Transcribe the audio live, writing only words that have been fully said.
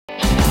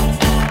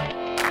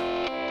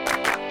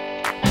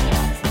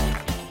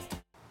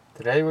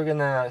Today we're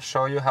gonna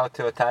show you how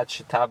to attach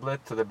a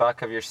tablet to the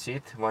back of your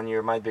seat when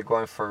you might be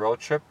going for a road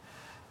trip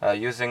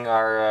using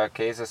our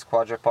Keizus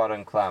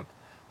Quadropod+Clam.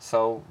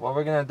 So what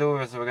we're gonna do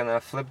is we're gonna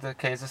flip the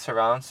Keizus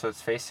around so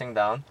it's facing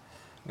down.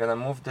 We're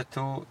gonna move the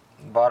two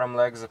bottom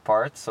legs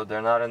apart so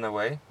they're not in the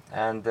way,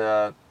 and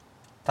the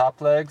top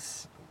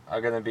legs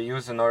are gonna be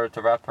used in order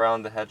to wrap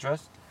around the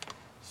headrest.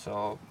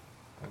 So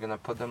we're gonna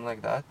put them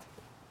like that.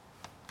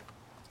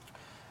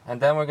 And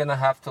then we're going to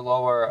have to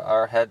lower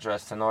our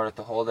headrest in order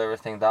to hold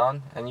everything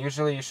down. And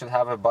usually you should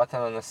have a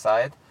button on the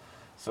side.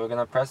 So we're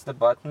going to press the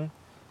button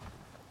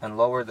and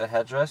lower the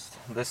headrest.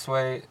 This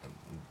way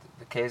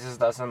the Keizus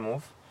doesn't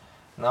move.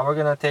 Now we're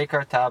going to take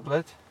our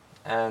tablet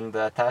and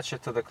attach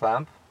it to the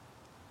clamp.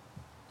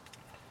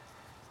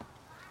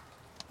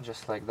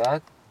 Just like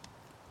that.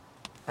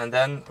 And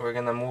then we're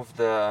going to move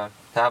the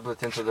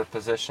tablet into the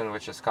position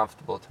which is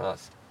comfortable to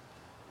us.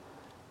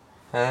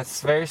 And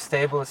it's very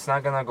stable, it's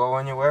not gonna go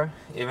anywhere,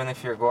 even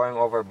if you're going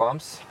over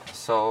bumps.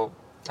 So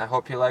I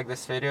hope you like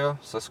this video,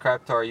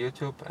 subscribe to our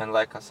YouTube and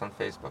like us on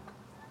Facebook.